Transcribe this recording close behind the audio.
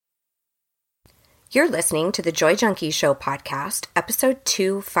You're listening to the Joy Junkie Show podcast, episode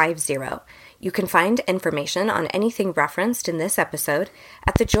 250. You can find information on anything referenced in this episode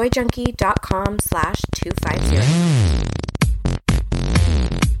at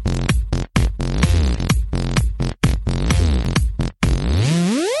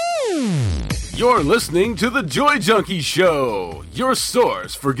You're listening to the Joy Junkie Show, your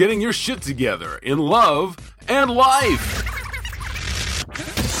source for getting your shit together in love and life.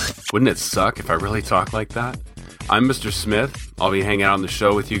 Wouldn't it suck if I really talked like that? I'm Mr. Smith. I'll be hanging out on the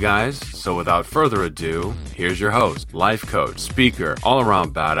show with you guys. So without further ado, here's your host, life coach, speaker,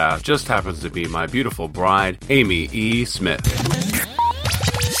 all-around badass, just happens to be my beautiful bride, Amy E. Smith.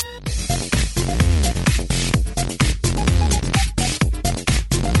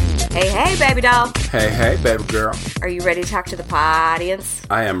 Hey, baby doll. Hey, baby girl. Are you ready to talk to the audience?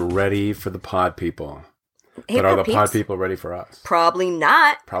 I am ready for the pod people. Hey, but are the peeps. pod people ready for us? Probably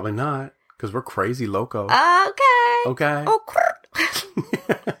not. Probably not, because we're crazy loco. Okay. Oh,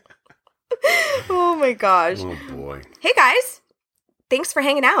 oh my gosh. Oh, boy. Hey, guys. Thanks for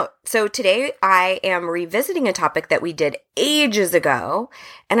hanging out. So today I am revisiting a topic that we did ages ago,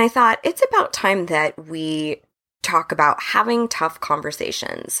 and I thought it's about time that we talk about having tough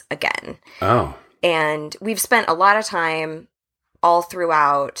conversations again. Oh. And we've spent a lot of time all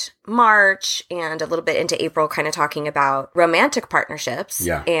throughout March and a little bit into April kind of talking about romantic partnerships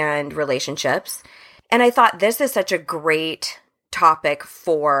and relationships. And I thought this is such a great topic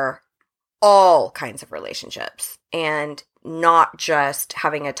for all kinds of relationships and not just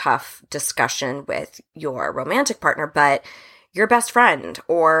having a tough discussion with your romantic partner, but your best friend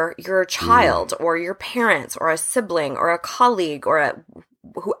or your child or your parents or a sibling or a colleague or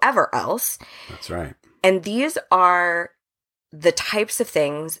whoever else. That's right. And these are the types of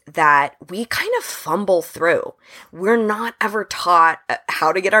things that we kind of fumble through. We're not ever taught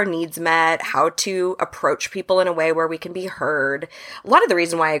how to get our needs met, how to approach people in a way where we can be heard. A lot of the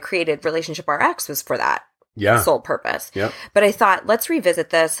reason why I created Relationship RX was for that. Sole purpose. Yep. But I thought, let's revisit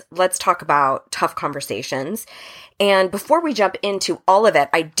this. Let's talk about tough conversations. And before we jump into all of it,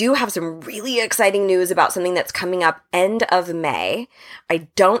 I do have some really exciting news about something that's coming up end of May. I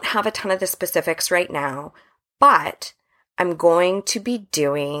don't have a ton of the specifics right now, but I'm going to be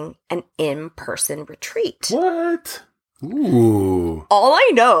doing an in-person retreat. What? Ooh. All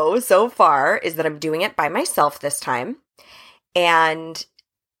I know so far is that I'm doing it by myself this time. And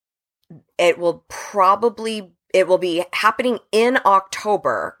it will be happening in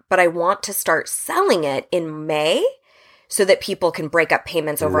October, but I want to start selling it in May so that people can break up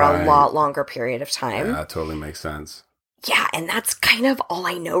payments over a lot longer period of time. Yeah, that totally makes sense. Yeah, and that's kind of all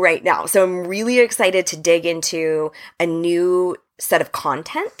I know right now. So I'm really excited to dig into a new set of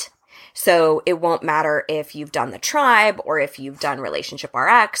content. So it won't matter if you've done the tribe or if you've done Relationship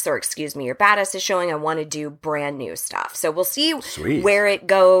RX or Excuse Me, Your Badass is Showing. I want to do brand new stuff. So we'll see where it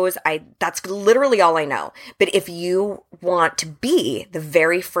goes. That's literally all I know. But if you want to be the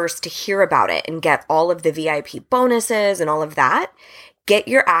very first to hear about it and get all of the VIP bonuses and all of that, get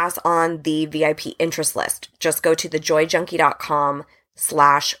your ass on the VIP interest list. Just go to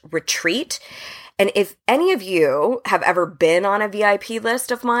thejoyjunkie.com/retreat. And if any of you have ever been on a VIP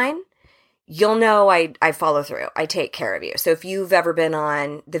list of mine, you'll know I follow through. I take care of you. So if you've ever been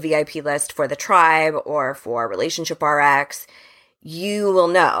on the VIP list for the tribe or for Relationship RX, you will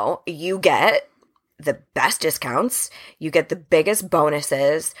know you get the best discounts. You get the biggest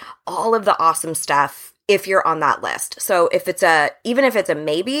bonuses, all of the awesome stuff if you're on that list. So even if it's a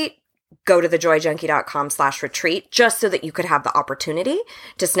maybe, go to thejoyjunkie.com/retreat just so that you could have the opportunity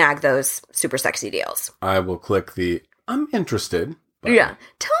to snag those super sexy deals. I will click the I'm interested button. Yeah.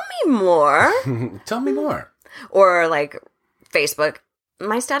 Tell me more. Tell me more. Or like Facebook,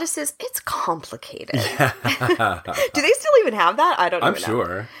 my status is, it's complicated. Yeah. Do they still even have that? I don't know. I'm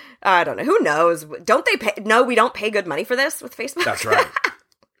sure. I don't know. Who knows? Don't they pay? No, we don't pay good money for this with Facebook. That's right.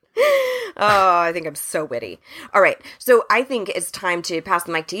 Oh, I think I'm so witty. All right. So I think it's time to pass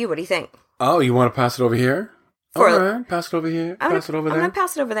the mic to you. What do you think? Oh, you want to pass it over here? All right. Pass it over here. Pass it over there. I'm going to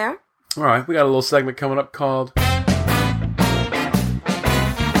pass it over there. All right. We got a little segment coming up called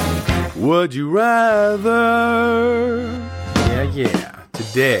Would You Rather? Yeah.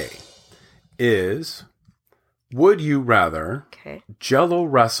 Today is Would you rather Jell-O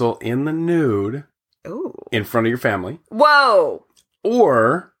wrestle in the nude in front of your family? Whoa!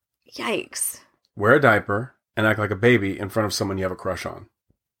 Or yikes! Wear a diaper and act like a baby in front of someone you have a crush on.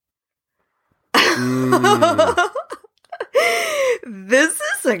 This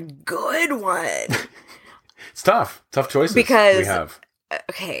is a good one. It's tough choices because we have.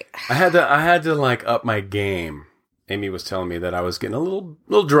 Okay, I had to like up my game Amy was telling me that I was getting a little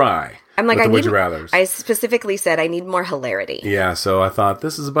dry. I'm like, with the Would You Rathers. I specifically said I need more hilarity. Yeah, so I thought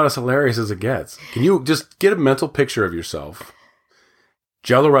this is about as hilarious as it gets. Can you just get a mental picture of yourself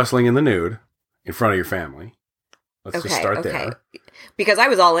Jello wrestling in the nude in front of your family? Let's just start there. Because I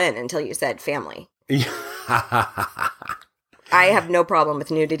was all in until you said family. I have no problem with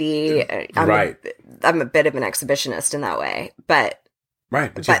nudity. I'm a bit of an exhibitionist in that way, but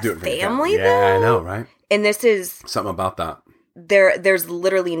just do it for family. Yeah, I know, right? And this is something about that. There's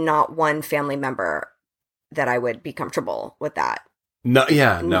literally not one family member that I would be comfortable with that. No,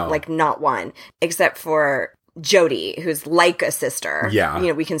 no, like not one, except for Jody, who's like a sister.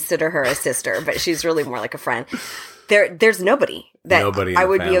 Yeah, we consider her a sister, but she's really more like a friend. There's nobody that I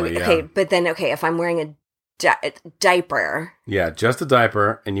would be okay. Yeah. But then if I'm wearing a diaper. Yeah, just a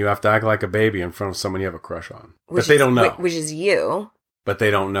diaper, and you have to act like a baby in front of someone you have a crush on. But they don't know. Which is you. But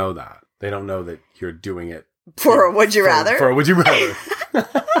they don't know that. They don't know that you're doing it. For a Would You Rather? For a Would You Rather.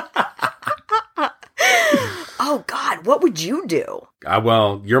 Oh, God, what would you do?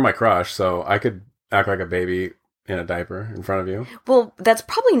 Well, you're my crush, so I could act like a baby in a diaper in front of you. Well, that's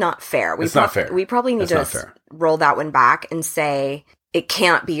probably not fair. It's not fair. We probably need to roll that one back and say... It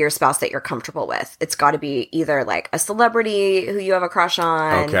can't be your spouse that you're comfortable with. It's got to be either like a celebrity who you have a crush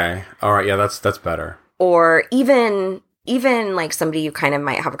on. Okay. All right. Yeah, that's better. Or even like somebody you kind of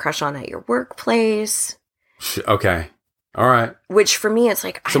might have a crush on at your workplace. Okay. All right. Which for me, it's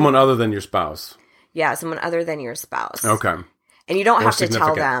like... Someone other than your spouse. Yeah, someone other than your spouse. Okay. And you don't have to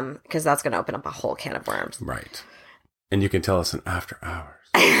tell them because that's going to open up a whole can of worms. Right. And you can tell us in after hours.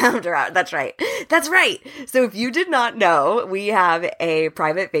 After hours. That's right. So if you did not know, we have a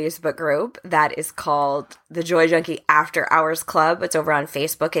private Facebook group that is called the Joy Junkie After Hours Club. It's over on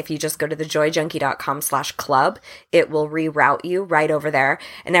Facebook. If you just go to thejoyjunkie.com/club, it will reroute you right over there.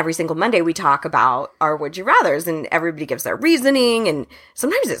 And every single Monday we talk about our Would You Rathers, and everybody gives their reasoning, and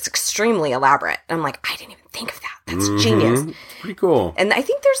sometimes it's extremely elaborate. I'm like, I didn't even think of that. That's genius. Pretty cool. And I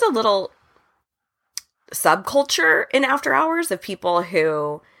think there's a little subculture in After Hours of people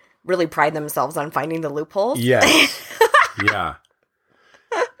who really pride themselves on finding the loopholes. Yes. Yeah.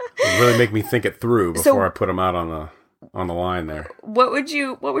 It really make me think it through before I put them out on the line there. What would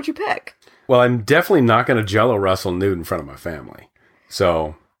you pick? Well, I'm definitely not going to Jello wrestle nude in front of my family.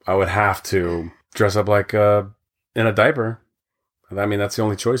 So I would have to dress up like in a diaper. I mean, that's the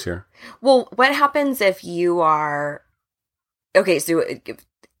only choice here. Well, what happens if you are... Okay, so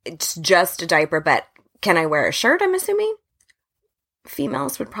it's just a diaper, but can I wear a shirt, I'm assuming?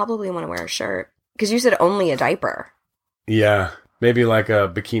 Females would probably want to wear a shirt. Because you said only a diaper. Yeah. Maybe like a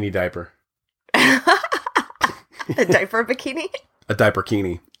bikini diaper. A diaper bikini? A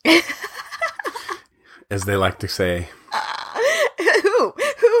diaper-kini. As they like to say. Who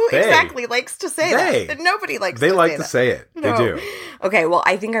exactly likes to say that? Nobody likes to say that. They like to say it. No. They do. Okay, well,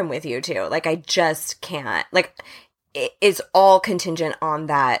 I think I'm with you, too. Like, I just can't. Like, it's all contingent on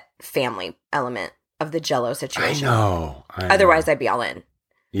that family element of the Jello situation. I know. Otherwise, I'd be all in.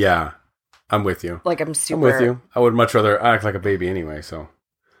 Yeah. I'm with you. Like, I'm with you. I would much rather act like a baby anyway, so.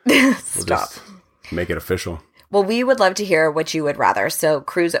 Stop. Make it official. Well, we would love to hear what you would rather. So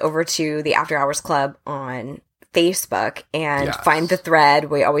cruise over to the After Hours Club on Facebook and find the thread.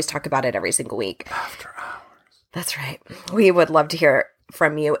 We always talk about it every single week. After Hours. That's right. We would love to hear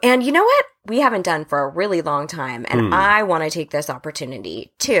from you. And you know what? We haven't done for a really long time. And I want to take this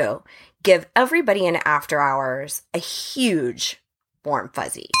opportunity to give everybody in After Hours a huge warm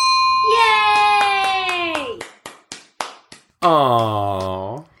fuzzy. Yay!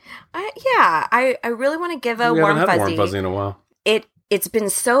 Aww. I really want to give a warm fuzzy. We haven't had warm fuzzy in a while. It's been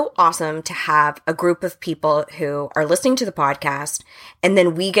so awesome to have a group of people who are listening to the podcast, and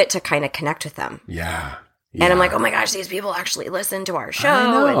then we get to kind of connect with them. Yeah. And I'm like, oh my gosh, these people actually listen to our show.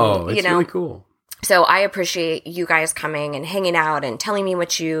 I know. And, it's really cool. So I appreciate you guys coming and hanging out and telling me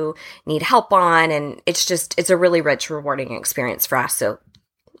what you need help on. And it's a really rich, rewarding experience for us. So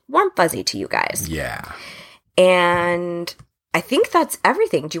warm fuzzy to you guys. Yeah. And I think that's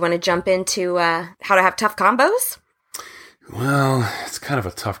everything. Do you want to jump into how to have tough combos? Well, it's kind of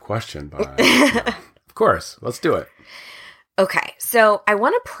a tough question, but of course, let's do it. Okay, so I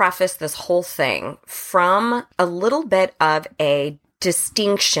want to preface this whole thing from a little bit of a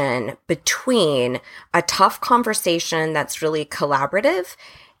distinction between a tough conversation that's really collaborative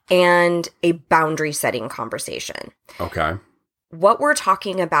and a boundary setting conversation. Okay. What we're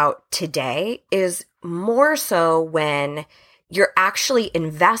talking about today is more so when you're actually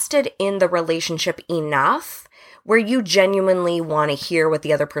invested in the relationship enough where you genuinely want to hear what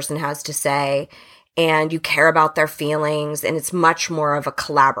the other person has to say and you care about their feelings, and it's much more of a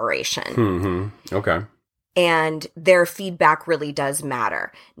collaboration. Mm-hmm. Okay. and their feedback really does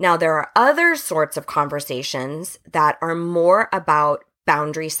matter. Now, there are other sorts of conversations that are more about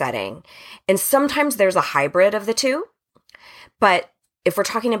boundary setting, and sometimes there's a hybrid of the two. But if we're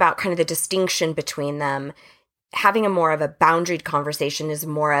talking about kind of the distinction between them, having a more of a boundaried conversation is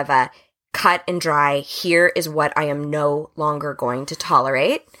more of a cut and dry, here is what I am no longer going to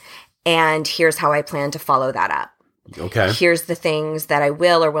tolerate, and here's how I plan to follow that up. Okay. Here's the things that I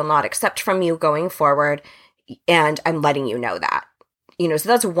will or will not accept from you going forward, and I'm letting you know that. So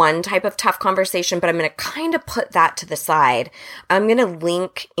that's one type of tough conversation, but I'm going to kind of put that to the side. I'm going to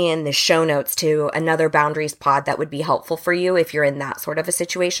link in the show notes to another boundaries pod that would be helpful for you if you're in that sort of a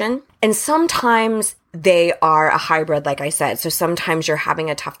situation. And sometimes they are a hybrid, like I said. So sometimes you're having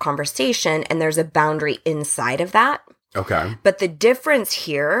a tough conversation and there's a boundary inside of that. Okay. But the difference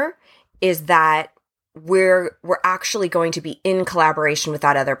here is that we're actually going to be in collaboration with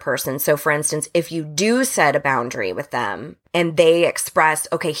that other person. So for instance, if you do set a boundary with them and they express,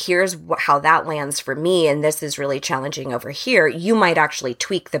 okay, here's how that lands for me, and this is really challenging over here, you might actually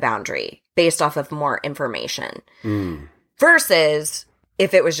tweak the boundary based off of more information. Versus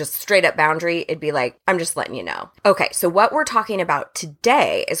if it was just straight up boundary, it'd be like, I'm just letting you know. Okay, so what we're talking about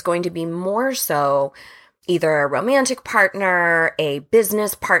today is going to be more so either a romantic partner, a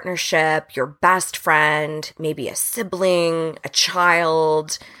business partnership, your best friend, maybe a sibling, a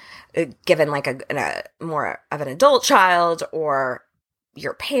child, given like a more of an adult child, or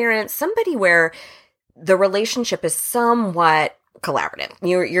your parents, somebody where the relationship is somewhat collaborative.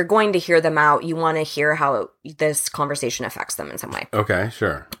 You're going to hear them out. You want to hear how this conversation affects them in some way. Okay,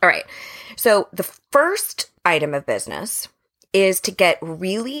 sure. All right. So the first item of business is to get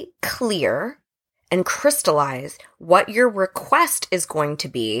really clear and crystallize what your request is going to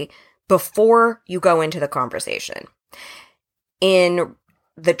be before you go into the conversation. In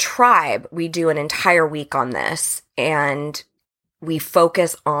the tribe, we do an entire week on this, and we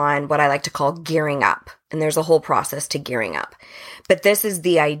focus on what I like to call gearing up. And there's a whole process to gearing up. But this is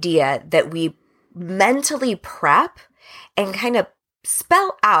the idea that we mentally prep and kind of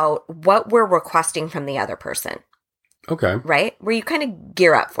spell out what we're requesting from the other person. Okay. Right? Where you kind of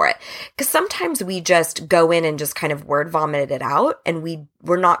gear up for it. Because sometimes we just go in and just kind of word vomit it out, and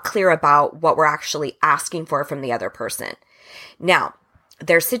we're not clear about what we're actually asking for from the other person. Now,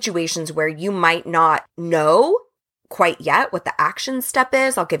 there's situations where you might not know quite yet what the action step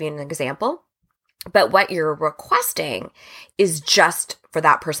is. I'll give you an example. But what you're requesting is just for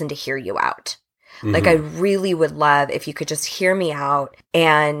that person to hear you out. Mm-hmm. Like, I really would love if you could just hear me out,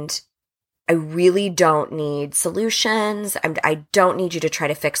 and I really don't need solutions. I don't need you to try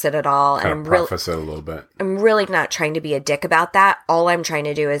to fix it at all. Kind and of preface it a little bit. I'm really not trying to be a dick about that. All I'm trying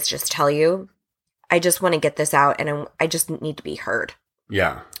to do is just tell you, I just want to get this out, and I just need to be heard.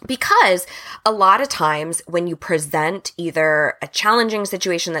 Yeah. Because a lot of times when you present either a challenging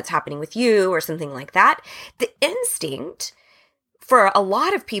situation that's happening with you or something like that, the instinct for a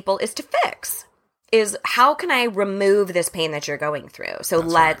lot of people is to fix. Is how can I remove this pain that you're going through? So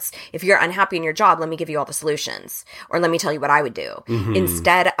if you're unhappy in your job, let me give you all the solutions, or let me tell you what I would do,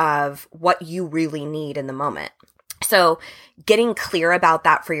 instead of what you really need in the moment. So getting clear about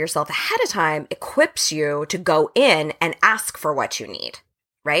that for yourself ahead of time equips you to go in and ask for what you need,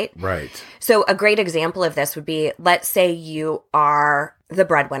 right? Right. So a great example of this would be, let's say you are the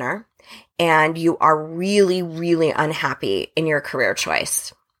breadwinner and you are really, really unhappy in your career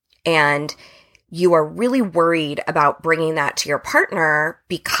choice, and you are really worried about bringing that to your partner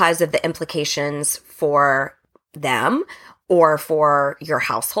because of the implications for them or for your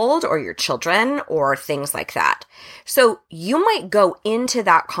household or your children or things like that. So you might go into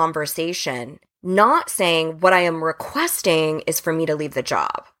that conversation not saying, what I am requesting is for me to leave the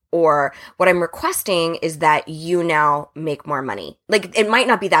job, or what I'm requesting is that you now make more money. Like, it might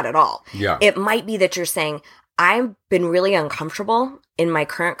not be that at all. Yeah. It might be that you're saying, I've been really uncomfortable in my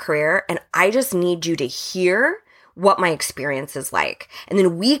current career, and I just need you to hear what my experience is like. And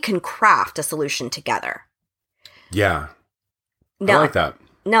then we can craft a solution together. Yeah. Now, I like that.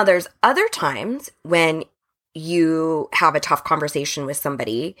 Now, there's other times when you have a tough conversation with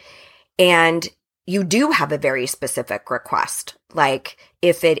somebody and you do have a very specific request. Like,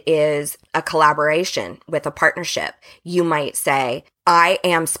 if it is a collaboration with a partnership, you might say, I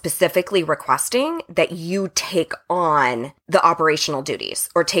am specifically requesting that you take on the operational duties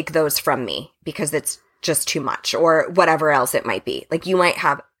or take those from me because it's just too much, or whatever else it might be. Like, you might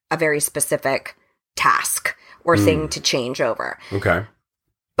have a very specific task or thing to change over. Okay.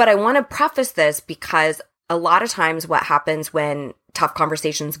 But I want to preface this because a lot of times what happens when tough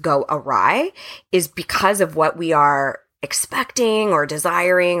conversations go awry is because of what we are expecting or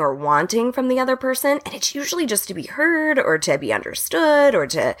desiring or wanting from the other person. And it's usually just to be heard or to be understood or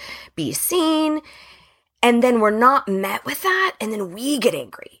to be seen. And then we're not met with that. And then we get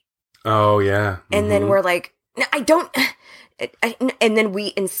angry. Oh, yeah. Mm-hmm. And then we're like, I don't. And then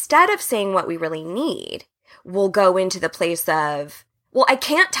we, instead of saying what we really need, we'll go into the place of, well, I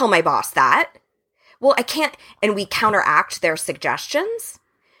can't tell my boss that. Well, I can't. And we counteract their suggestions,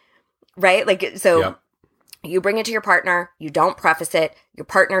 right? Like, so Yep. You bring it to your partner, you don't preface it, your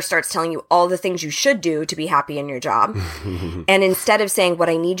partner starts telling you all the things you should do to be happy in your job. And instead of saying, what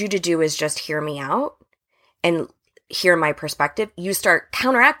I need you to do is just hear me out and hear my perspective, you start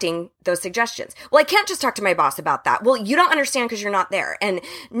counteracting those suggestions. Well, I can't just talk to my boss about that. Well, you don't understand because you're not there. And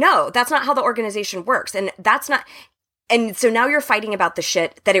no, that's not how the organization works. And that's not, and so now you're fighting about the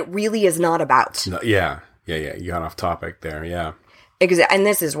shit that it really is not about. No, yeah. You got off topic there. Yeah. Exactly. And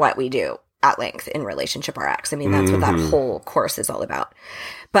this is what we do at length in Relationship RX. I mean, that's what that whole course is all about.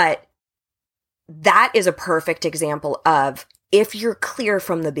 But that is a perfect example of, if you're clear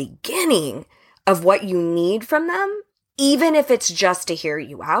from the beginning of what you need from them, even if it's just to hear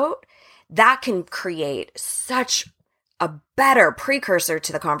you out, that can create such a better precursor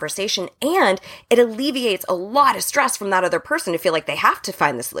to the conversation, and it alleviates a lot of stress from that other person to feel like they have to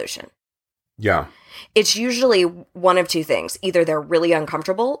find the solution. Yeah. It's usually one of two things. Either they're really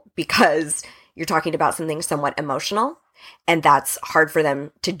uncomfortable because you're talking about something somewhat emotional, and that's hard for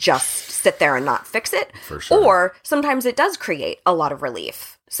them to just sit there and not fix it. For sure. Or sometimes it does create a lot of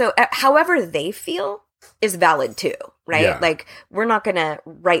relief. So however they feel is valid too, right? Yeah. Like, we're not going to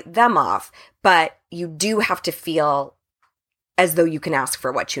write them off, but you do have to feel as though you can ask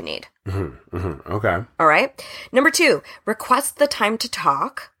for what you need. Mm-hmm. Mm-hmm. Okay. All right. Number 2, request the time to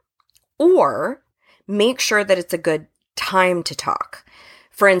talk, or make sure that it's a good time to talk.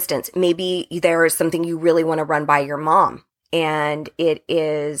 For instance, maybe there is something you really want to run by your mom, and maybe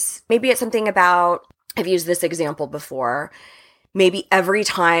it's something about, I've used this example before, maybe every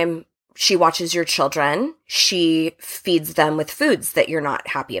time she watches your children, she feeds them with foods that you're not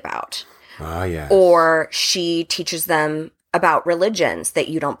happy about. Ah, yes. Or she teaches them about religions that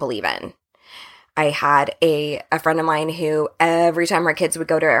you don't believe in. I had a friend of mine who, every time her kids would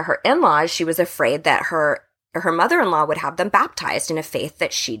go to her in-laws, she was afraid that her mother-in-law would have them baptized in a faith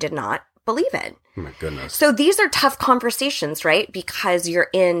that she did not believe in. Oh my goodness. So these are tough conversations, right? Because you're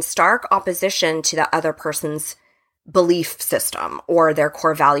in stark opposition to the other person's belief system or their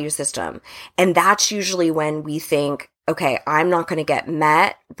core value system. And that's usually when we think, okay, I'm not going to get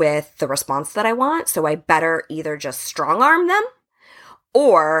met with the response that I want, so I better either just strong arm them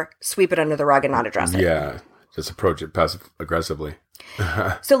or sweep it under the rug and not address it. Yeah, just approach it passive aggressively.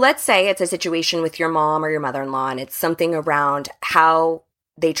 So let's say it's a situation with your mom or your mother-in-law, and it's something around how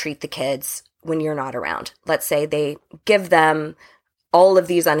they treat the kids when you're not around. Let's say they give them all of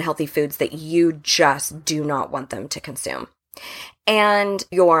these unhealthy foods that you just do not want them to consume. And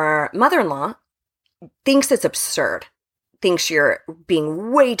your mother-in-law thinks it's absurd, thinks you're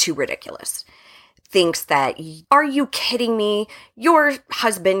being way too ridiculous, thinks that, are you kidding me? Your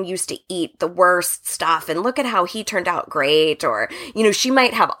husband used to eat the worst stuff, and look at how he turned out great. Or, she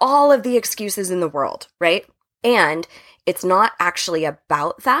might have all of the excuses in the world, right? And it's not actually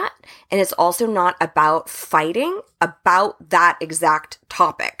about that. And it's also not about fighting about that exact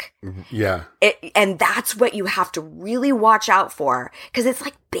topic. Yeah. And that's what you have to really watch out for, because it's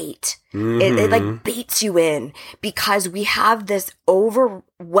like bait. Mm-hmm. It like baits you in, because we have this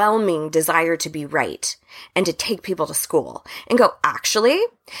overwhelming desire to be right and to take people to school and go, actually,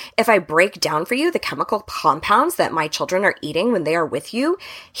 if I break down for you the chemical compounds that my children are eating when they are with you,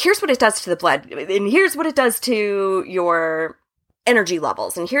 here's what it does to the blood, and here's what it does to your energy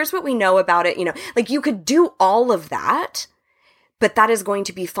levels, and here's what we know about it. Like, you could do all of that, but that is going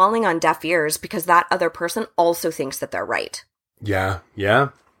to be falling on deaf ears because that other person also thinks that they're right. Yeah. Yeah.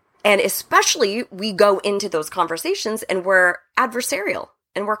 And especially, we go into those conversations and we're adversarial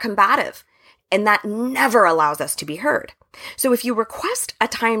and we're combative, and that never allows us to be heard. So if you request a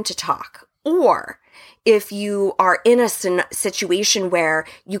time to talk, or if you are in a situation where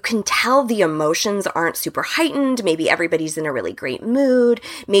you can tell the emotions aren't super heightened, maybe everybody's in a really great mood,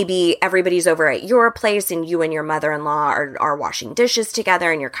 maybe everybody's over at your place and you and your mother-in-law are washing dishes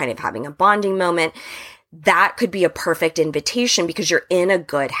together and you're kind of having a bonding moment, that could be a perfect invitation, because you're in a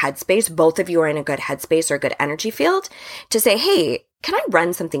good headspace. Both of you are in a good headspace or good energy field to say, hey, can I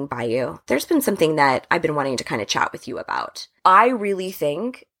run something by you? There's been something that I've been wanting to kind of chat with you about. I really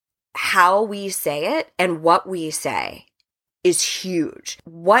think how we say it and what we say is huge.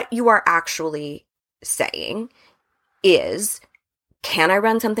 What you are actually saying is, can I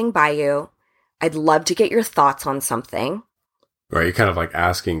run something by you? I'd love to get your thoughts on something. Right. You're kind of like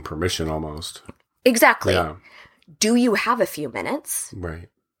asking permission almost. Exactly. Yeah. Do you have a few minutes? Right.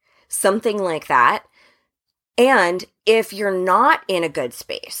 Something like that. And if you're not in a good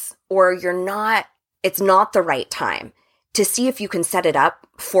space or it's not the right time, to see if you can set it up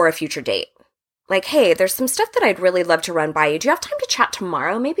for a future date. Like, hey, there's some stuff that I'd really love to run by you. Do you have time to chat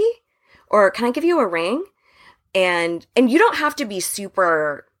tomorrow maybe? Or can I give you a ring? And you don't have to be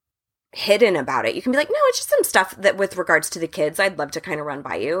super hidden about it. You can be like, no, it's just some stuff that with regards to the kids, I'd love to kind of run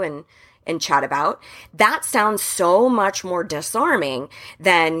by you and chat about. That sounds so much more disarming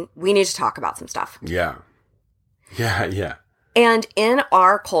than we need to talk about some stuff. Yeah. Yeah. Yeah. And in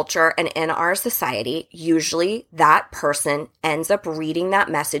our culture and in our society, usually that person ends up reading that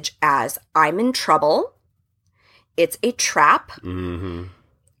message as, I'm in trouble. It's a trap. Mm-hmm.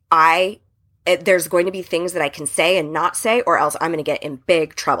 There's going to be things that I can say and not say, or else I'm going to get in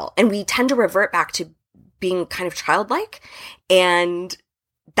big trouble. And we tend to revert back to being kind of childlike. And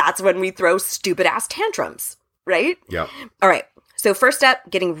that's when we throw stupid ass tantrums, right? Yep. All right. So first step,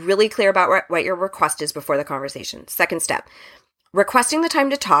 getting really clear about what your request is before the conversation. Second step, requesting the time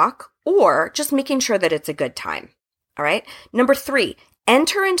to talk or just making sure that it's a good time. All right. Number 3,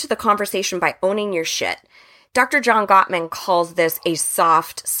 enter into the conversation by owning your shit. Dr. John Gottman calls this a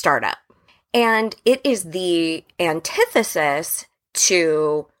soft startup. And it is the antithesis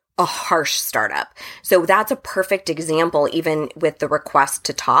to a harsh startup. So that's a perfect example, even with the request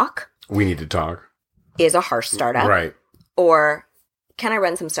to talk. We need to talk. Is a harsh startup. Right. Or can I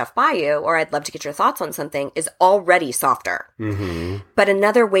run some stuff by you? Or I'd love to get your thoughts on something is already softer. Mm-hmm. But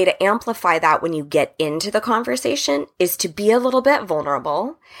another way to amplify that when you get into the conversation is to be a little bit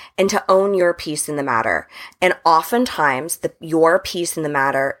vulnerable and to own your piece in the matter. And oftentimes your piece in the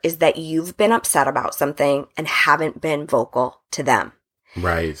matter is that you've been upset about something and haven't been vocal to them.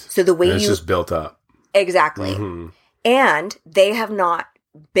 Right. So the way it's just built up. Exactly. Mm-hmm. And they have not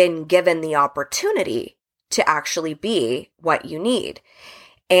been given the opportunity to actually be what you need.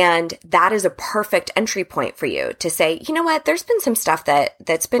 And that is a perfect entry point for you to say, you know what, there's been some stuff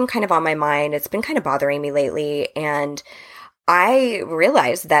that's been kind of on my mind. It's been kind of bothering me lately. And I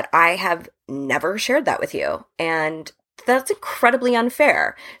realized that I have never shared that with you. And that's incredibly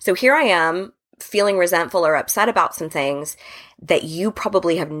unfair. So here I am feeling resentful or upset about some things that you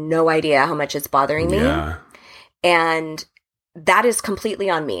probably have no idea how much it's bothering me. Yeah. And that is completely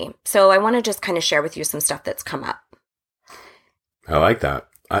on me. So I want to just kind of share with you some stuff that's come up. I like that.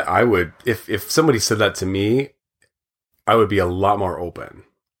 I would, if somebody said that to me, I would be a lot more open.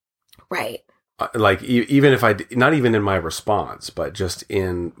 Right. Like, even if not even in my response, but just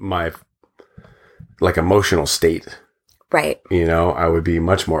in my, like, emotional state. Right. You know, I would be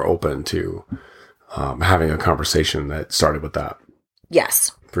much more open to having a conversation that started with that.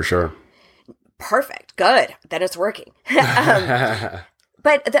 Yes. For sure. Perfect. Good. Then it's working.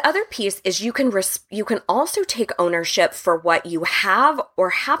 But the other piece is you can also take ownership for what you have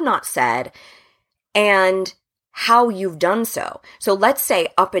or have not said and how you've done so. So let's say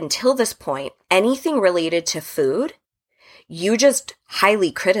up until this point, anything related to food, you just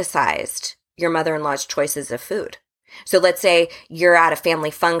highly criticized your mother-in-law's choices of food. So let's say you're at a family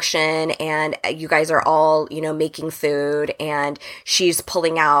function and you guys are all, making food and she's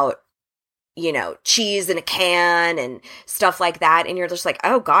pulling out cheese in a can and stuff like that. And you're just like,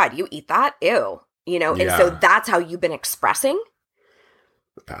 oh God, you eat that? Ew. And so that's how you've been expressing.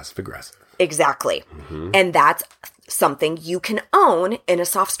 Passive aggressive. Exactly. Mm-hmm. And that's something you can own in a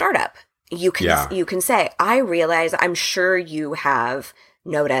soft startup. You can say, I realize, I'm sure you have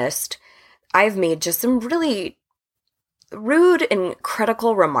noticed, I've made just some really rude and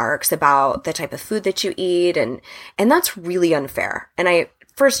critical remarks about the type of food that you eat. And that's really unfair. And I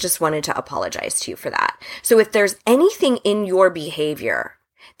first just wanted to apologize to you for that. So if there's anything in your behavior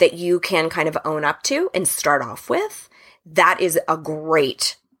that you can kind of own up to and start off with, that is a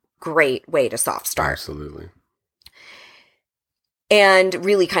great way to soft start. Absolutely. And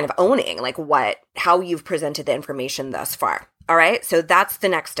really kind of owning how you've presented the information thus far. All right. So that's the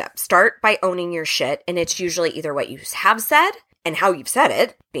next step. Start by owning your shit. And it's usually either what you have said and how you've said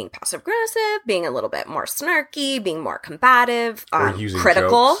it, being passive aggressive, being a little bit more snarky, being more combative, or using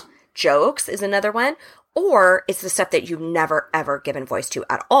critical. Jokes is another one. Or it's the stuff that you've never, ever given voice to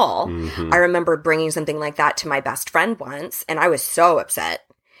at all. Mm-hmm. I remember bringing something like that to my best friend once, and I was so upset.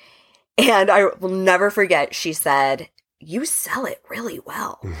 And I will never forget, she said, you sell it really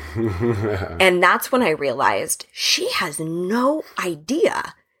well. And that's when I realized she has no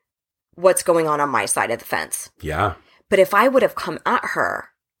idea what's going on my side of the fence. Yeah. But if I would have come at her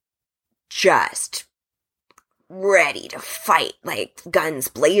just ready to fight, like guns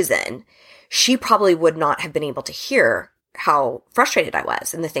blazing, she probably would not have been able to hear how frustrated I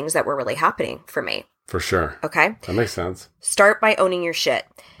was and the things that were really happening for me. For sure. Okay? That makes sense. Start by owning your shit.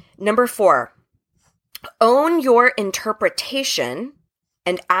 Number 4, own your interpretation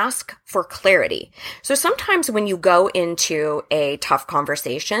and ask for clarity. So sometimes when you go into a tough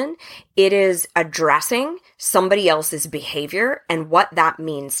conversation, it is addressing somebody else's behavior and what that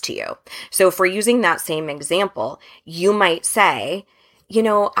means to you. So if we're using that same example, you might say, you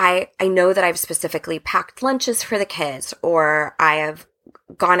know, I know that I've specifically packed lunches for the kids, or I have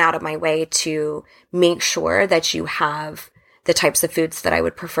gone out of my way to make sure that you have the types of foods that I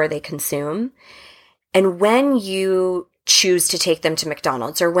would prefer they consume. And when you choose to take them to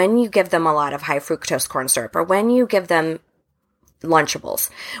McDonald's, or when you give them a lot of high fructose corn syrup, or when you give them Lunchables,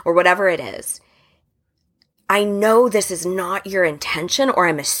 or whatever it is, I know this is not your intention, or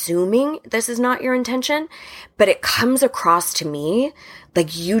I'm assuming this is not your intention, but it comes across to me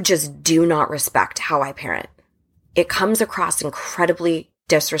like you just do not respect how I parent. It comes across incredibly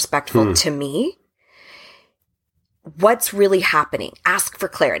disrespectful to me. What's really happening? Ask for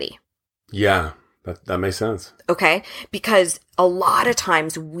clarity. Yeah. That makes sense. Okay? Because a lot of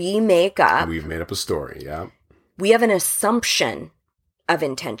times we've made up a story, yeah. We have an assumption of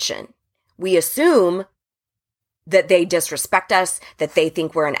intention. We assume that they disrespect us, that they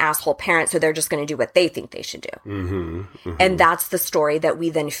think we're an asshole parent, so they're just going to do what they think they should do. Mm-hmm, mm-hmm. And that's the story that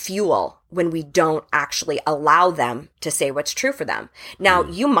we then fuel when we don't actually allow them to say what's true for them. Now,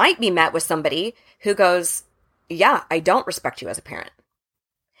 you might be met with somebody who goes, yeah, I don't respect you as a parent.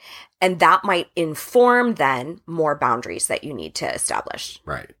 And that might inform then more boundaries that you need to establish.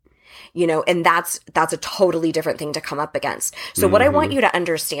 Right. You know, and that's a totally different thing to come up against. So what I want you to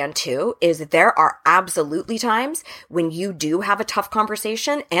understand too is that there are absolutely times when you do have a tough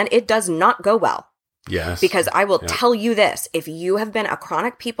conversation and it does not go well. Yes. Because I will tell you this, if you have been a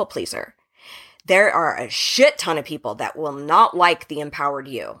chronic people pleaser, there are a shit ton of people that will not like the empowered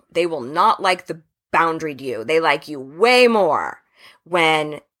you. They will not like the boundaried you. They like you way more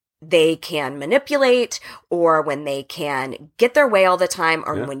when they can manipulate, or when they can get their way all the time,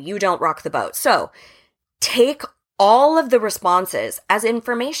 or when you don't rock the boat. So take all of the responses as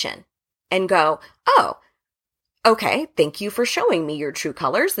information and go, oh, okay, thank you for showing me your true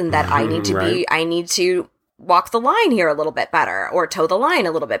colors, and that I need to I need to walk the line here a little bit better, or toe the line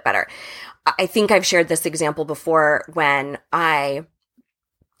a little bit better. I think I've shared this example before when I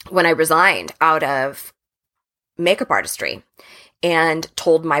resigned out of makeup artistry and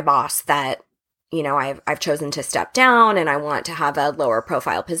told my boss that, you know, I've chosen to step down and I want to have a lower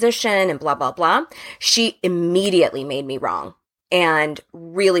profile position and blah, blah, blah. She immediately made me wrong and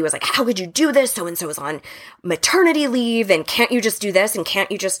really was like, how could you do this? So-and-so is on maternity leave, and can't you just do this? And can't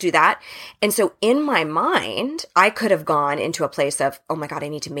you just do that? And so in my mind, I could have gone into a place of, oh my God, I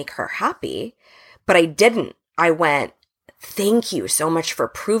need to make her happy. But I didn't. I went, thank you so much for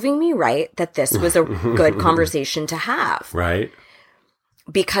proving me right that this was a good conversation to have. Right.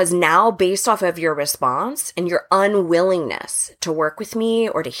 Because now, based off of your response and your unwillingness to work with me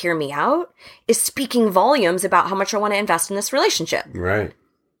or to hear me out, is speaking volumes about how much I want to invest in this relationship. Right.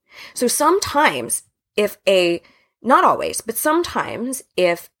 So sometimes not always, but sometimes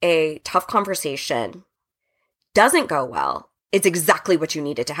if a tough conversation doesn't go well, it's exactly what you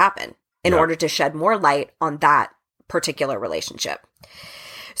needed to happen in order to shed more light on that particular relationship.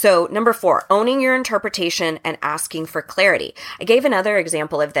 So 4, owning your interpretation and asking for clarity. I gave another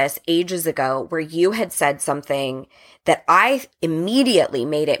example of this ages ago where you had said something that I immediately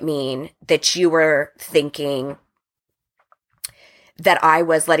made it mean that you were thinking that I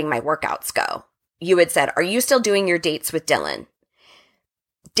was letting my workouts go. You had said, are you still doing your dates with Dylan?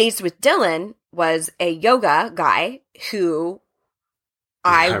 Dates with Dylan was a yoga guy who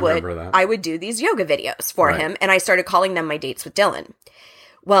I would do these yoga videos for him, and I started calling them my dates with Dylan.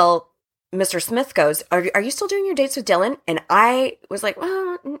 Well, Mr. Smith goes, are you still doing your dates with Dylan? And I was like,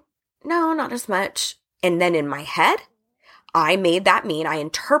 well, no, not as much. And then in my head, I made that mean, I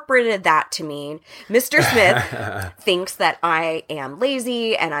interpreted that to mean Mr. Smith thinks that I am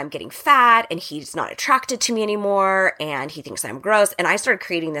lazy and I'm getting fat and he's not attracted to me anymore and he thinks I'm gross. And I started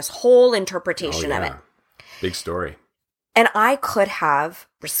creating this whole interpretation of it. Big story. And I could have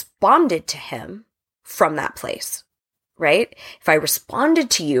responded to him from that place. Right? If I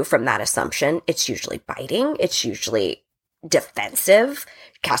responded to you from that assumption, it's usually biting. It's usually defensive,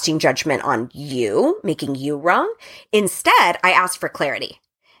 casting judgment on you, making you wrong. Instead, I asked for clarity.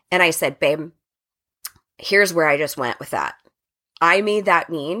 And I said, babe, here's where I just went with that. I made that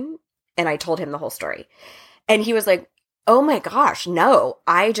mean, and I told him the whole story. And he was like, oh my gosh, no,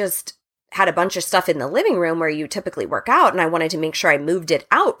 I had a bunch of stuff in the living room where you typically work out, and I wanted to make sure I moved it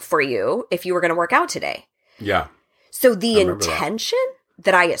out for you if you were going to work out today. Yeah. So the intention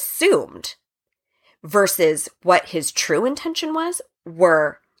that I assumed versus what his true intention was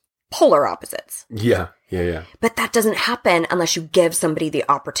were polar opposites. Yeah. Yeah. Yeah. But that doesn't happen unless you give somebody the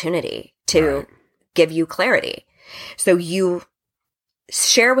opportunity to give you clarity. So you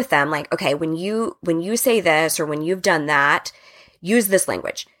share with them like, okay, when you say this or when you've done that, use this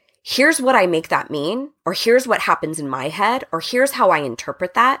language. Here's what I make that mean, or here's what happens in my head, or here's how I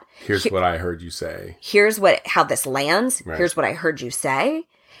interpret that. Here's what I heard you say. Here's how this lands. Right. Here's what I heard you say.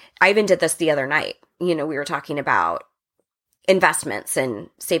 I even did this the other night. We were talking about investments and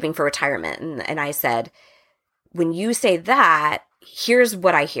saving for retirement. And I said, when you say that, here's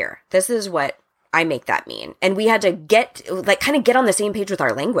what I hear. This is what I make that mean. And we had to get on the same page with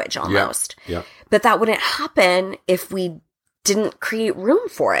our language almost. Yeah. But that wouldn't happen if we didn't create room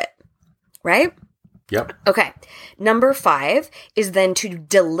for it. Right? Yep. Okay. Number 5 is then to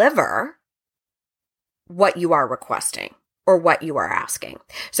deliver what you are requesting or what you are asking.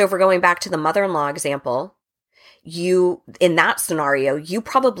 So if we're going back to the mother-in-law example, in that scenario, you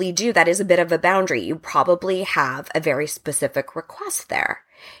probably do. That is a bit of a boundary. You probably have a very specific request there.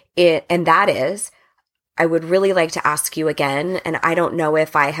 And that is, I would really like to ask you again, and I don't know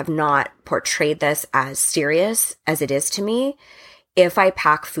if I have not portrayed this as serious as it is to me. If I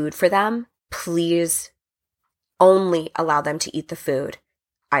pack food for them, please only allow them to eat the food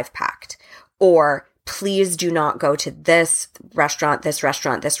I've packed. Or please do not go to this restaurant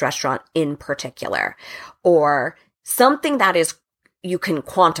in particular. Or something that is, you can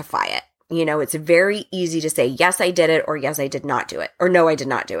quantify it. It's very easy to say, yes, I did it, or yes, I did not do it, or no, I did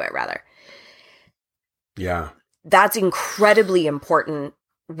not do it, rather. Yeah. That's incredibly important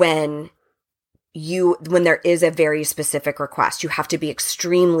when there is a very specific request. You have to be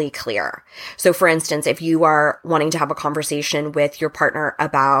extremely clear. So for instance, if you are wanting to have a conversation with your partner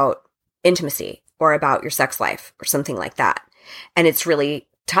about intimacy or about your sex life or something like that, and it's really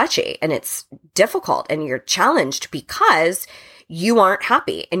touchy and it's difficult and you're challenged because you aren't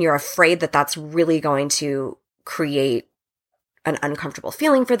happy and you're afraid that that's really going to create an uncomfortable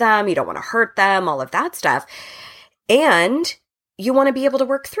feeling for them. You don't want to hurt them, all of that stuff. And you want to be able to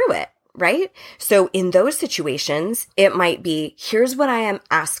work through it, right? So in those situations, it might be, here's what I am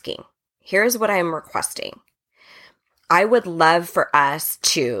asking. Here's what I am requesting. I would love for us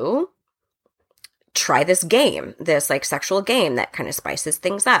to try this game, this sexual game that kind of spices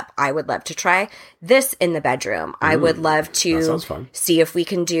things up. I would love to try this in the bedroom. I would love to see if we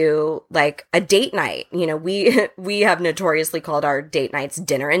can do a date night. We have notoriously called our date nights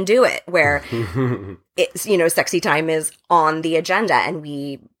dinner and do it, where it's, sexy time is on the agenda and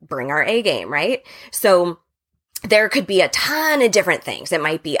we bring our A game, right? So there could be a ton of different things. It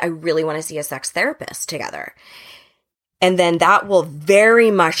might be, I really want to see a sex therapist together. And then that will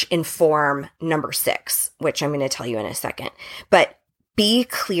very much inform number 6, which I'm going to tell you in a second. But be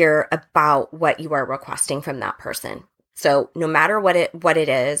clear about what you are requesting from that person. So no matter what it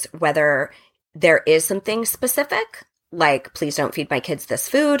is, whether there is something specific, like please don't feed my kids this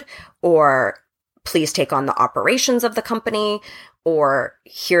food, or please take on the operations of the company, or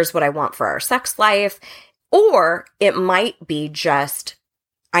here's what I want for our sex life, or it might be just,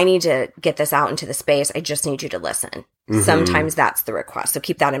 I need to get this out into the space. I just need you to listen. Mm-hmm. Sometimes that's the request. So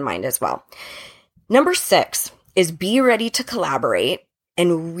keep that in mind as well. Number 6 is be ready to collaborate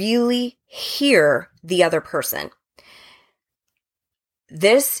and really hear the other person.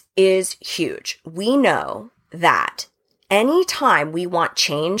 This is huge. We know that anytime we want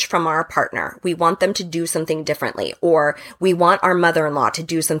change from our partner, we want them to do something differently, or we want our mother-in-law to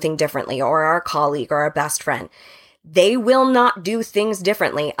do something differently, or our colleague or our best friend, they will not do things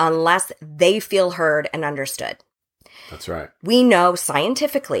differently unless they feel heard and understood. That's right. We know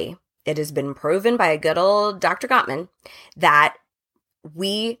scientifically, it has been proven by a good old Dr. Gottman, that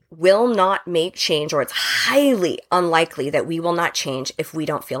we will not make change, or it's highly unlikely that we will not change if we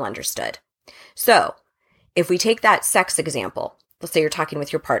don't feel understood. So if we take that sex example, let's say you're talking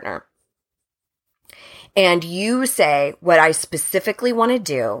with your partner and you say, what I specifically want to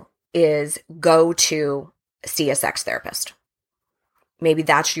do is go to see a sex therapist. Maybe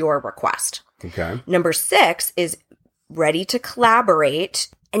that's your request. Okay. Number 6 is ready to collaborate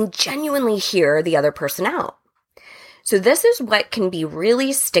and genuinely hear the other person out. So this is what can be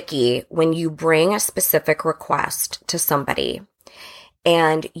really sticky when you bring a specific request to somebody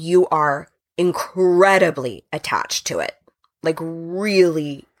and you are incredibly attached to it.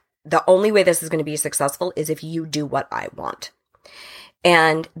 Really, the only way this is going to be successful is if you do what I want.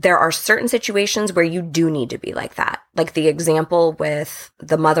 And there are certain situations where you do need to be like that. Like the example with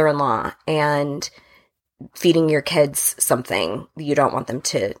the mother-in-law and feeding your kids something you don't want them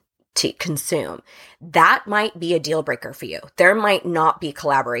to consume. That might be a deal breaker for you. There might not be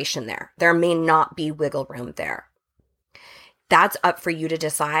collaboration there. There may not be wiggle room there. That's up for you to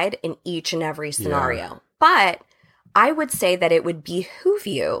decide in each and every scenario. Yeah. But I would say that it would behoove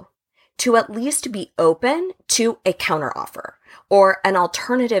you to at least be open to a counteroffer or an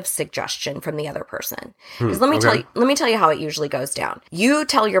alternative suggestion from the other person. Because let me tell you how it usually goes down. You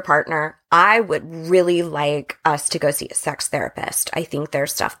tell your partner, I would really like us to go see a sex therapist. I think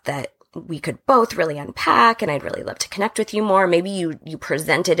there's stuff that we could both really unpack, and I'd really love to connect with you more. Maybe you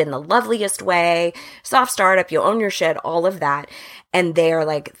present it in the loveliest way, soft startup, you own your shit, all of that. And they're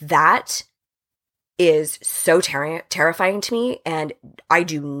like, that is so terrifying to me, and I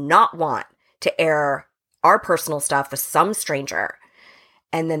do not want to air our personal stuff with some stranger.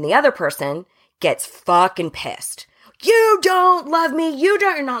 And then the other person gets fucking pissed. You don't love me.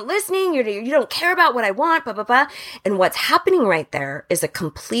 You're not listening. You don't care about what I want, blah, blah, blah. And what's happening right there is a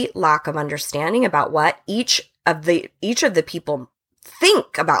complete lack of understanding about what each of the people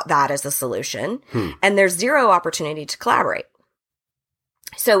think about that as a solution. And there's zero opportunity to collaborate.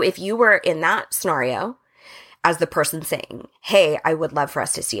 So if you were in that scenario as the person saying, hey, I would love for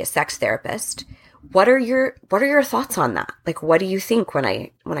us to see a sex therapist, what are your thoughts on that? Like, what do you think when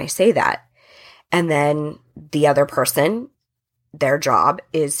I say that? And then the other person, their job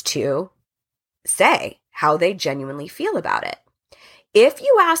is to say how they genuinely feel about it. If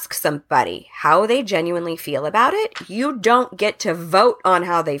you ask somebody how they genuinely feel about it, you don't get to vote on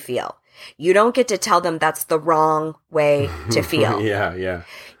how they feel. You don't get to tell them that's the wrong way to feel. Yeah.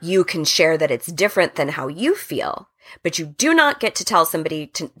 You can share that it's different than how you feel, but you do not get to tell somebody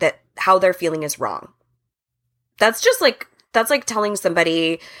that how they're feeling is wrong. That's like telling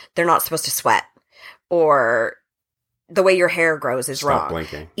somebody they're not supposed to sweat, or the way your hair grows is wrong. Stop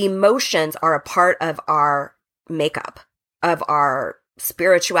blinking. Emotions are a part of our makeup, of our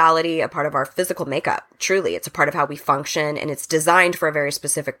spirituality, a part of our physical makeup. Truly, it's a part of how we function, and it's designed for a very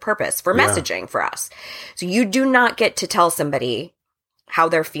specific purpose, for messaging for us. So you do not get to tell somebody how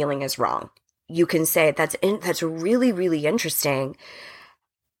they're feeling is wrong. You can say, that's really, really interesting.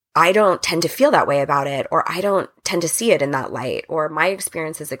 I don't tend to feel that way about it, or I don't tend to see it in that light, or my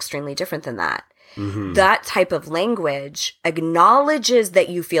experience is extremely different than that. Mm-hmm. That type of language acknowledges that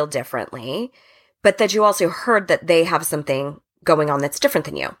you feel differently, but that you also heard that they have something going on that's different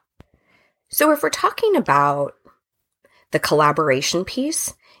than you. So if we're talking about the collaboration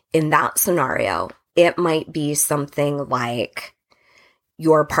piece in that scenario, it might be something like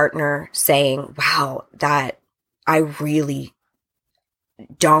your partner saying, wow, that I really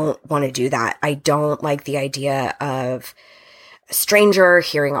don't want to do that. I don't like the idea of a stranger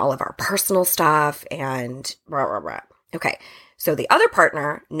hearing all of our personal stuff and blah, blah, blah. Okay. So the other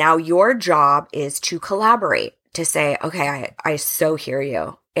partner, now your job is to collaborate, to say, okay, I so hear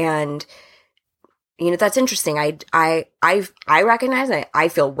you. And, that's interesting. I recognize I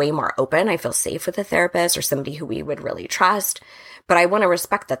feel way more open. I feel safe with a therapist or somebody who we would really trust, but I want to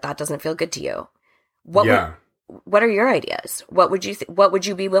respect that doesn't feel good to you. What are your ideas? What would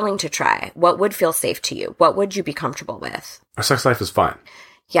you be willing to try? What would feel safe to you? What would you be comfortable with? Our sex life is fine.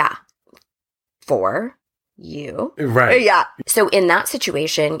 Yeah. For you. Right. Yeah. So in that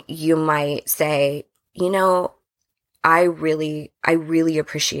situation, you might say, I really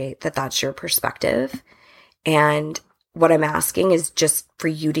appreciate that that's your perspective. And what I'm asking is just for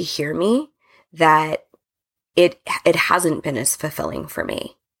you to hear me, that it hasn't been as fulfilling for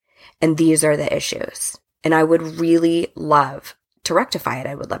me. And these are the issues. And I would really love to rectify it.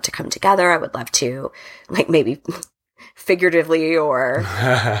 I would love to come together. I would love to, maybe figuratively or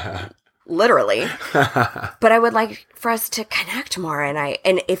literally, but I would like for us to connect more.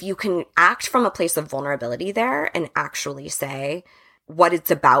 And if you can act from a place of vulnerability there and actually say what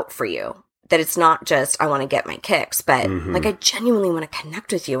it's about for you, that it's not just, I want to get my kicks, but I genuinely want to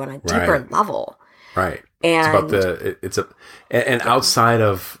connect with you on a deeper level. Right. And it's about and outside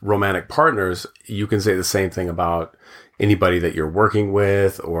of romantic partners, you can say the same thing about anybody that you're working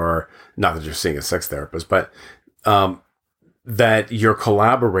with, or not that you're seeing a sex therapist, but, that you're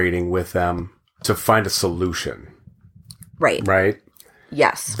collaborating with them to find a solution. Right. Right?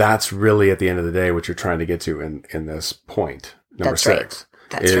 Yes. That's really, at the end of the day, what you're trying to get to in this point. Number 6. Right.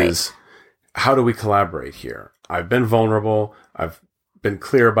 That's right. How do we collaborate here? I've been vulnerable. I've been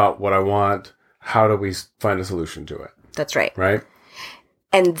clear about what I want. How do we find a solution to it? That's right. Right?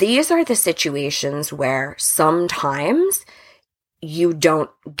 And these are the situations where sometimes you don't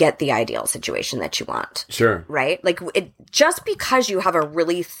get the ideal situation that you want. Sure. Right? Like, just because you have a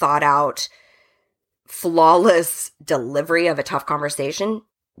really thought out, flawless delivery of a tough conversation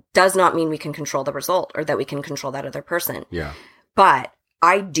does not mean we can control the result or that we can control that other person. Yeah. But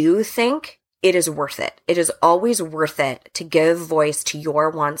I do think it is worth it. It is always worth it to give voice to your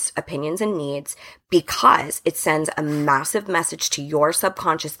wants, opinions, and needs, because it sends a massive message to your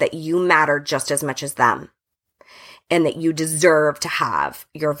subconscious that you matter just as much as them and that you deserve to have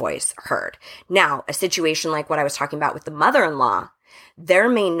your voice heard. Now, a situation like what I was talking about with the mother-in-law, there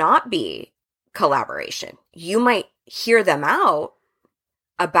may not be collaboration. You might hear them out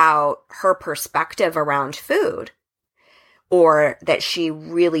about her perspective around food, or that she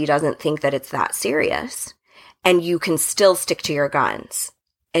really doesn't think that it's that serious. And you can still stick to your guns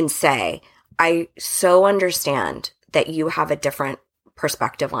and say, I so understand that you have a different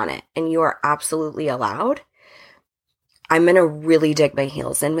perspective on it, and you are absolutely allowed. I'm going to really dig my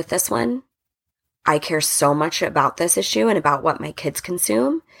heels in with this one. I care so much about this issue and about what my kids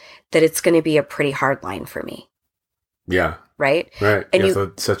consume that it's going to be a pretty hard line for me. Yeah. Right? Right. And you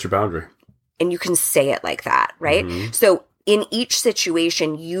have to set your boundary. And you can say it like that, right? Mm-hmm. So in each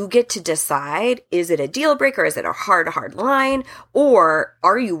situation, you get to decide, is it a deal breaker? Is it a hard line? Or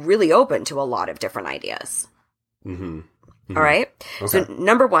are you really open to a lot of different ideas? Mm-hmm. Mm-hmm. All right. Okay. So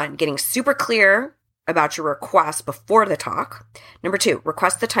number one, getting super clear about your request before the talk. Number two,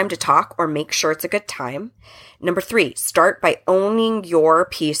 request the time to talk or make sure it's a good time. Number three, start by owning your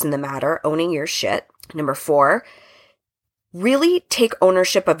piece in the matter, owning your shit. Number four, really take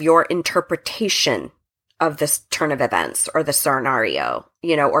ownership of your interpretation of this turn of events or the scenario,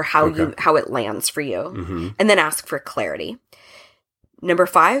 or how it lands for you. Mm-hmm. And then ask for clarity. Number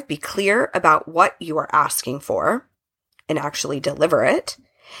five, be clear about what you are asking for and actually deliver it.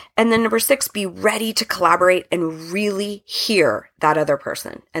 And then number six, be ready to collaborate and really hear that other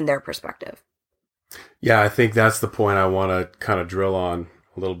person and their perspective. Yeah, I think that's the point I want to kind of drill on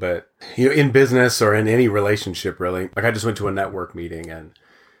a little bit. In business or in any relationship, really. Like, I just went to a network meeting, and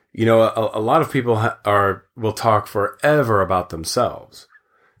a lot of people will talk forever about themselves,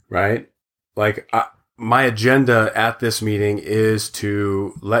 right? Like, my agenda at this meeting is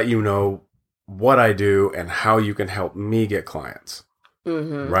to let you know what I do and how you can help me get clients,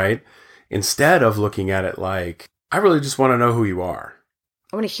 right? Instead of looking at it like, I really just want to know who you are.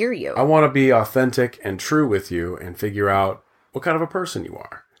 I want to hear you. I want to be authentic and true with you and figure out what kind of a person you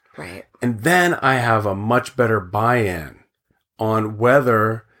are. Right. And then I have a much better buy-in on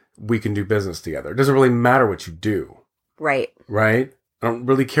whether we can do business together. It doesn't really matter what you do. Right. Right? I don't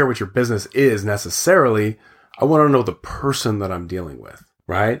really care what your business is necessarily. I want to know the person that I'm dealing with.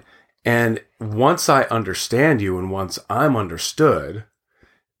 Right? And once I understand you and once I'm understood,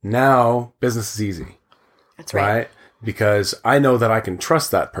 now business is easy. That's right. Because I know that I can trust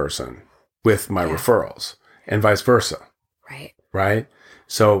that person with my referrals and vice versa. Right. Right?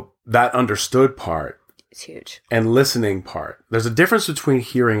 So that understood part, it's huge. And listening part. There's a difference between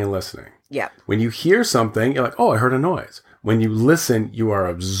hearing and listening. Yeah. When you hear something, you're like, oh, I heard a noise. When you listen, you are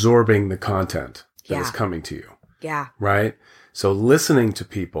absorbing the content that is coming to you. Yeah. Right? So listening to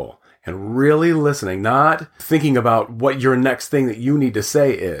people and really listening, not thinking about what your next thing that you need to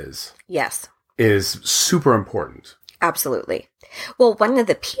say is. Yes. Is super important. Absolutely. Well, one of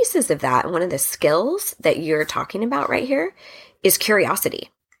the pieces of that, and one of the skills that you're talking about right here is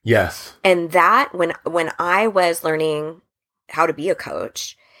curiosity. Yes. And that, when I was learning how to be a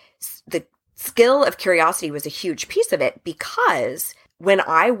coach, the skill of curiosity was a huge piece of it, because when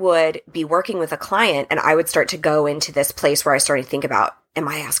I would be working with a client and I would start to go into this place where I started to think about, am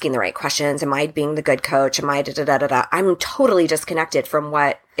I asking the right questions? Am I being the good coach? Am I da-da-da-da-da? I'm totally disconnected from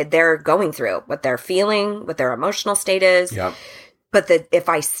what they're going through, what they're feeling, what their emotional state is. Yep. But if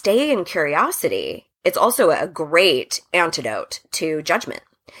I stay in curiosity, it's also a great antidote to judgment.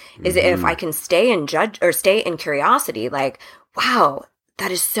 Is if I can stay in curiosity, like, wow,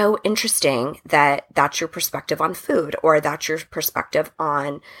 that is so interesting that that's your perspective on food, or that's your perspective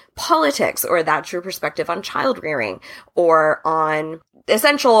on politics, or that's your perspective on child rearing, or on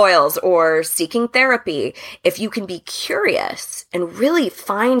essential oils, or seeking therapy. If you can be curious and really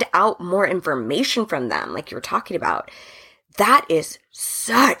find out more information from them, like you're talking about, that is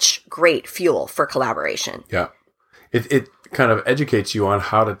such great fuel for collaboration. Yeah. It kind of educates you on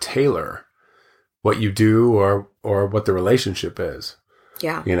how to tailor what you do or what the relationship is.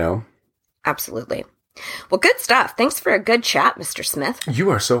 Yeah. Absolutely. Well, good stuff. Thanks for a good chat, Mr. Smith. You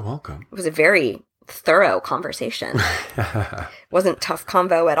are so welcome. It was a very thorough conversation. Wasn't tough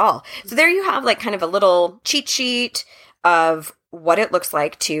convo at all. So there you have, like, kind of a little cheat sheet of what it looks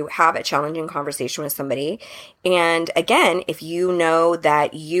like to have a challenging conversation with somebody. And again, if you know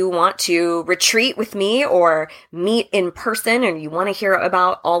that you want to retreat with me or meet in person, and you want to hear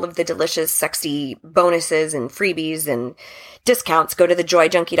about all of the delicious, sexy bonuses and freebies and discounts, go to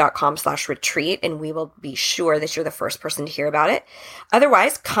thejoyjunkie.com/retreat, and we will be sure that you're the first person to hear about it.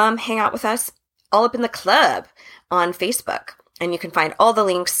 Otherwise, come hang out with us all up in the club on Facebook. And you can find all the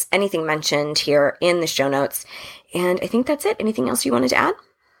links, anything mentioned here in the show notes. And I think that's it. Anything else you wanted to add?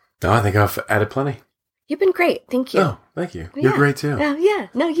 No, I think I've added plenty. You've been great. Thank you. Oh, thank you. You're great too. Yeah.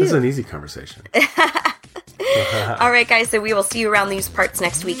 No, you. This is an easy conversation. All right, guys. So we will see you around these parts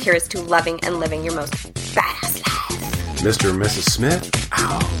next week. Here is to loving and living your most badass life. Mr. and Mrs. Smith,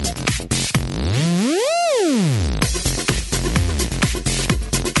 out.